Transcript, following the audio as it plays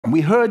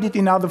We heard it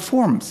in other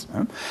forms.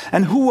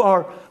 And who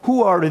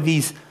are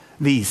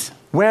these?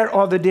 Where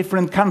are the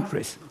different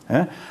countries?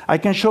 I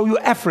can show you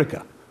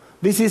Africa.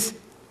 This is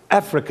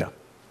Africa.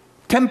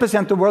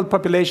 10% of the world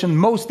population,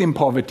 most in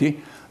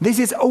poverty. This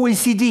is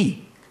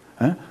OECD,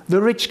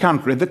 the rich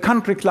country, the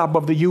country club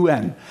of the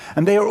UN.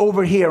 And they are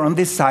over here on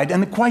this side,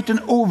 and quite an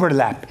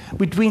overlap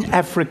between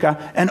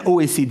Africa and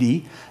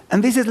OECD.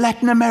 And this is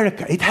Latin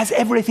America. It has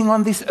everything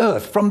on this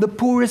earth, from the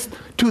poorest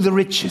to the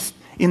richest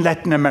in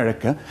Latin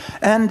America.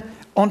 And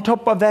on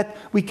top of that,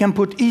 we can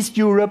put East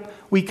Europe,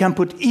 we can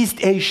put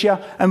East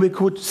Asia, and we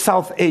put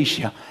South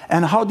Asia.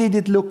 And how did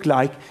it look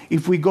like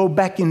if we go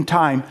back in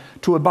time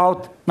to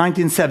about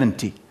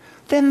 1970?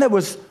 Then there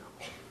was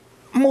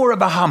more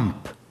of a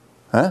hump.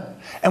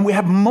 And we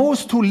have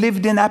most who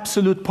lived in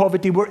absolute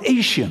poverty were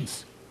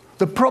Asians.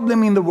 The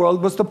problem in the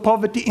world was the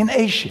poverty in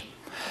Asia.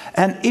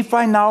 And if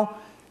I now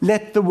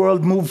let the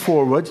world move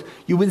forward,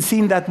 you will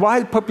see that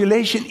while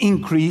population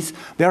increase,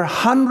 there are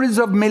hundreds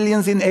of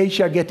millions in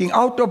Asia getting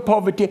out of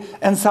poverty,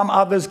 and some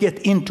others get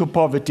into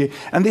poverty.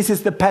 And this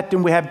is the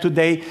pattern we have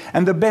today.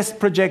 And the best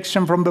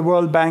projection from the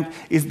World Bank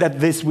is that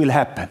this will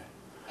happen.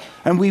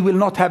 And we will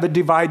not have a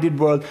divided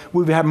world.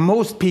 We will have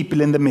most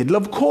people in the middle.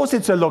 Of course,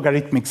 it's a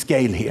logarithmic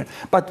scale here.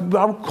 But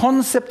our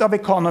concept of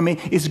economy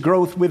is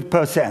growth with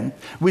percent.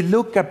 We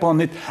look upon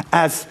it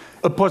as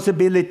a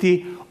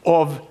possibility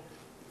of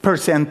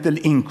percentage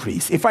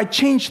increase. If I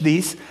change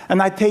this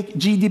and I take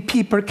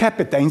GDP per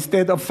capita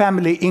instead of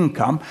family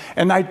income,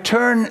 and I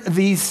turn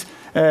these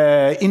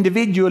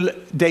individual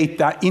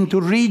data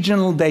into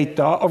regional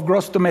data of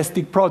gross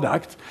domestic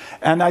product,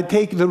 and I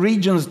take the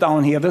regions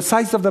down here, the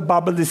size of the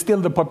bubble is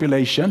still the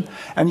population,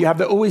 and you have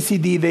the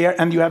OECD there,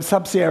 and you have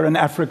sub-Saharan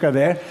Africa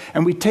there,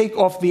 and we take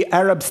off the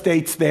Arab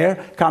states there,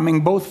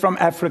 coming both from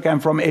Africa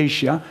and from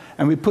Asia,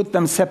 and we put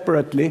them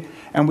separately,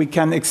 and we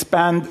can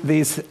expand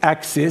this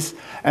axis,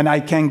 and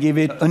I can give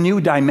it a new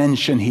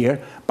dimension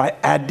here by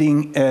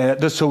adding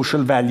the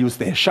social values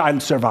there,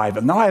 child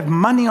survival. Now I have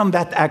money on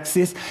that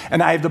axis,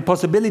 and I have the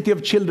possibility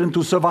of children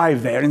to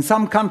survive there. In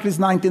some countries,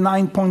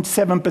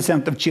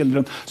 99.7% of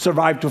children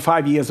survive to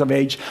 5 years of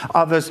age,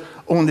 others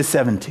only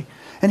 70.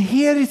 And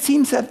here it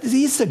seems that there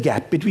is a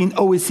gap between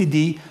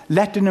OECD,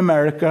 Latin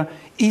America,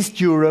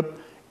 East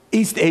Europe,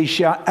 East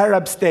Asia,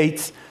 Arab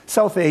states,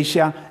 South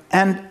Asia,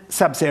 and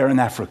Sub-Saharan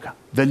Africa.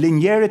 The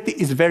linearity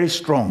is very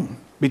strong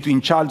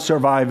between child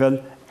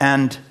survival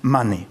and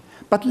money.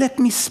 But let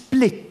me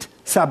split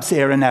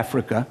Sub-Saharan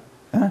Africa.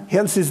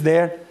 Health is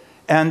there,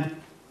 and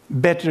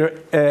better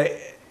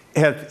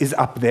health is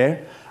up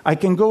there. I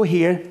can go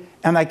here,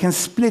 and I can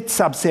split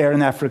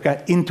Sub-Saharan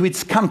Africa into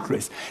its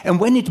countries. And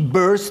when it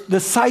bursts,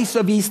 the size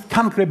of each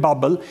country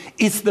bubble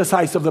is the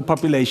size of the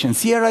population.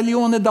 Sierra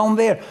Leone down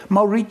there,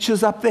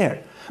 Mauritius up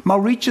there.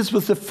 Mauritius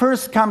was the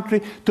first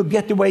country to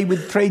get away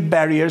with trade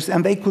barriers,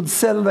 and they could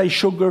sell their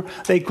sugar,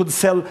 they could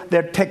sell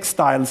their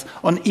textiles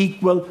on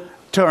equal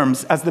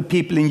terms as the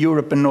people in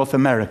Europe and North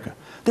America.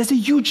 There's a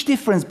huge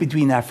difference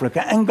between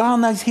Africa, and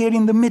Ghana is here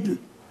in the middle.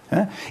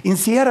 In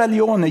Sierra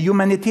Leone,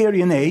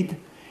 humanitarian aid.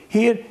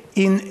 Here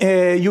in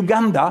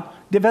Uganda,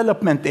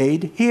 development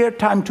aid. Here,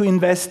 time to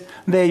invest.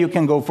 There you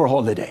can go for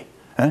holiday.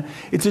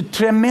 It's a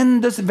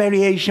tremendous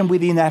variation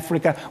within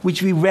Africa,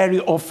 which we very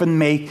often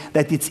make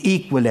that it's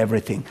equal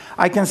everything.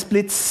 I can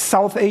split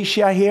South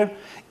Asia here.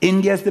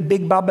 India is the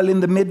big bubble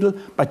in the middle,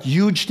 but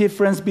huge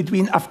difference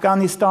between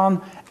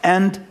Afghanistan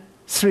and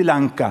Sri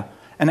Lanka.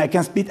 And I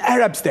can split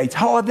Arab states.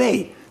 How are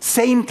they?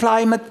 Same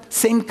climate,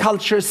 same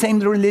culture, same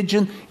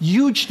religion,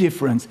 huge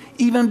difference.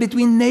 Even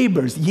between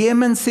neighbors.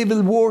 Yemen,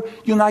 civil war,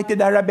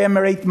 United Arab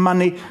Emirates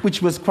money,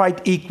 which was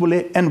quite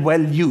equally and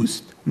well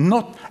used.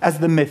 Not as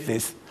the myth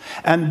is.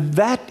 And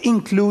that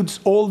includes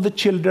all the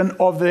children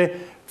of the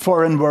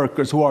foreign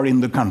workers who are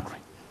in the country.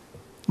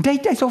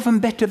 Data is often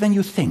better than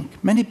you think.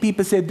 Many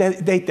people say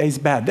that data is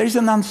bad. There is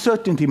an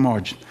uncertainty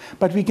margin.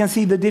 But we can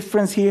see the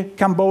difference here,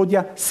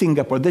 Cambodia,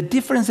 Singapore. The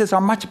differences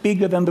are much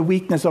bigger than the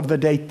weakness of the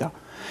data.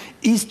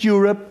 East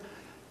Europe,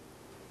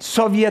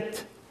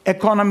 Soviet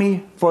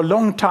economy for a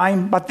long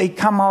time, but they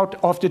come out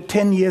after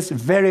 10 years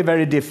very,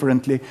 very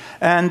differently.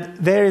 And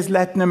there is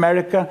Latin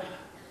America.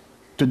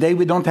 Today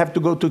we don't have to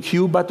go to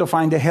Cuba to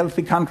find a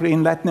healthy country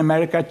in Latin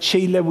America.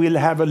 Chile will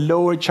have a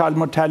lower child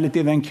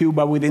mortality than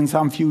Cuba within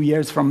some few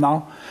years from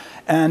now.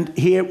 And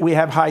here we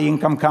have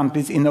high-income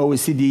countries in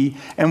OECD,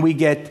 and we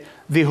get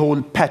the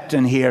whole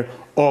pattern here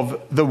of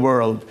the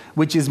world,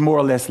 which is more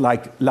or less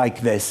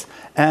like this.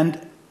 And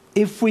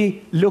if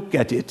we look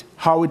at it,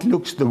 how it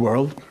looks the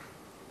world,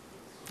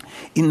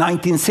 in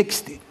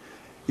 1960,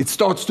 it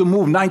starts to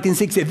move,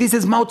 1960. This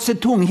is Mao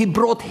Zedong. He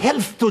brought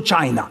health to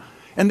China.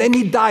 And then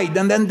he died,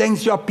 and then Deng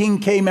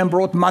Xiaoping came and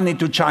brought money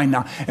to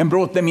China and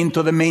brought them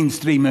into the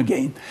mainstream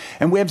again.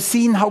 And we have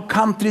seen how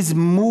countries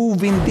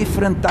move in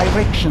different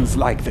directions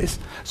like this.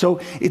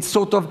 So it's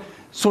sort of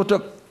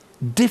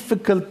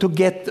difficult to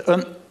get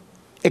an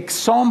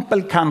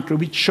example country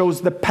which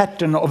shows the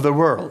pattern of the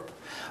world.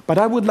 But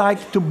I would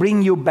like to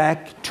bring you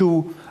back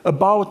to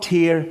about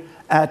here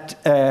at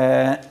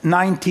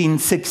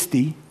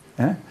 1960.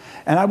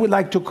 And I would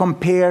like to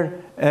compare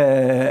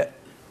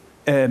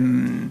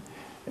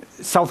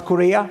South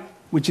Korea,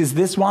 which is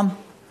this one,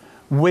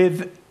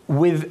 with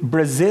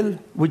Brazil,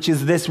 which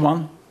is this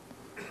one.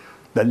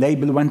 The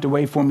label went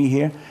away for me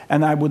here.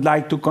 And I would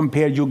like to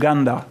compare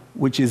Uganda,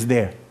 which is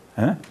there.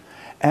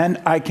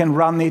 And I can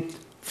run it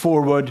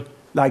forward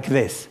like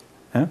this.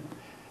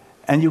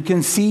 And you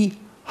can see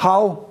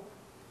how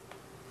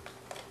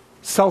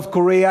South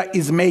Korea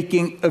is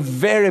making a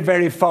very,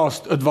 very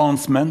fast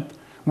advancement,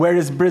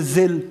 whereas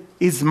Brazil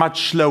is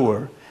much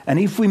slower. And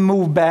if we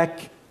move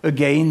back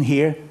again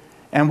here,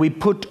 and we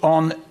put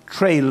on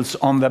trails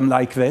on them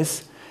like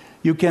this,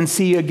 you can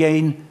see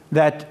again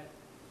that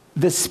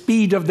the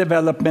speed of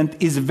development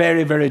is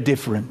very, very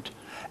different.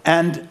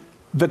 And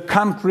the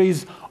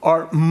countries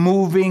are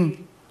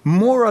moving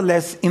more or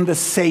less in the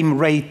same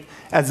rate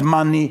as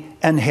money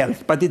and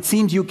health. But it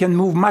seems you can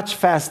move much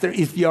faster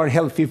if you are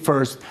healthy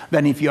first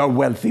than if you are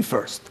wealthy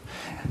first.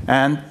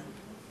 And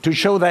to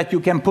show that,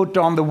 you can put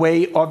on the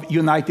way of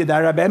United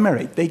Arab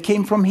Emirates. They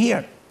came from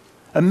here,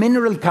 a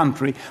mineral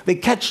country. They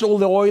catch all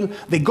the oil,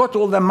 they got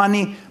all the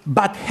money,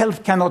 but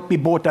health cannot be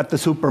bought at the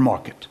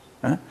supermarket.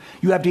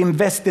 You have to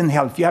invest in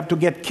health. You have to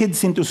get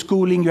kids into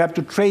schooling. You have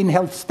to train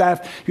health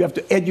staff. You have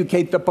to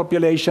educate the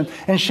population.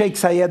 And Sheikh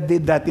Zayed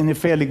did that in a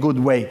fairly good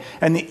way.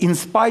 And in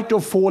spite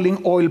of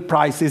falling oil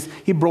prices,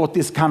 he brought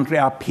this country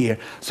up here.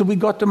 So we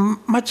got a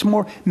much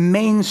more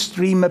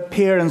mainstream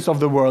appearance of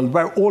the world,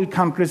 where all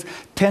countries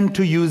tend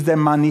to use their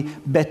money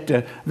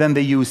better than they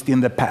used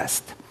in the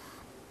past.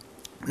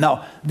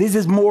 Now, this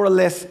is more or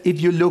less if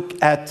you look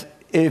at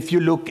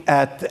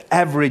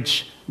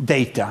average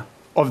data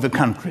of the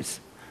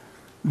countries.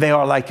 They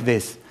are like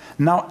this.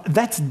 Now,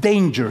 that's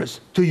dangerous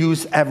to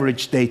use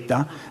average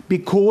data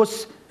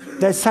because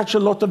there's such a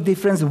lot of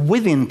difference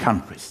within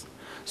countries.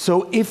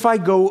 So if I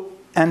go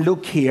and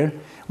look here,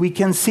 we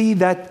can see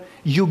that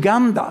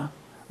Uganda,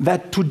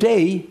 that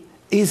today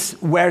is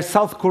where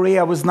South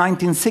Korea was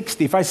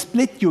 1960. If I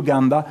split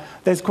Uganda,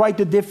 there's quite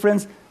a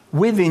difference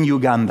within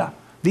Uganda.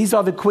 These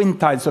are the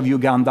quintiles of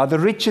Uganda. The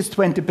richest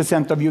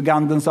 20% of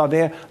Ugandans are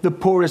there. The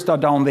poorest are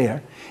down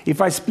there. If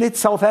I split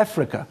South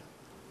Africa,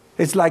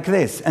 it's like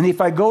this. And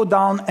if I go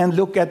down and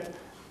look at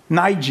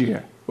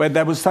Niger, where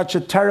there was such a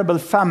terrible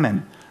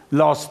famine,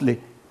 lastly,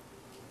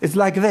 it's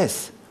like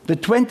this. The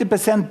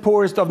 20%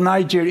 poorest of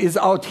Niger is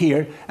out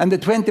here, and the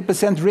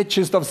 20%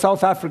 richest of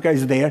South Africa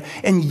is there,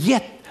 and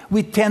yet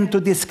we tend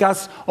to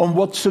discuss on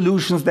what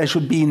solutions there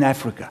should be in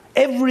Africa.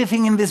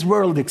 Everything in this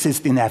world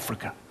exists in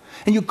Africa.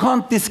 And you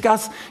can't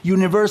discuss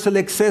universal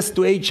access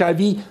to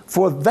HIV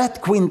for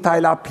that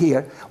quintile up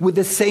here with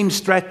the same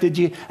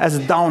strategy as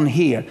down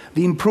here.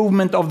 The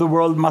improvement of the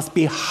world must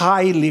be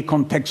highly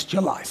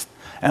contextualized.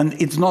 And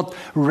it's not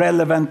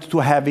relevant to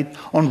have it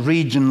on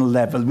regional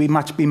level. We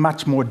must be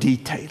much more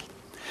detailed.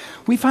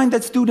 We find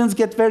that students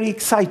get very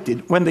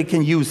excited when they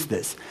can use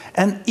this.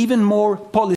 And even more policy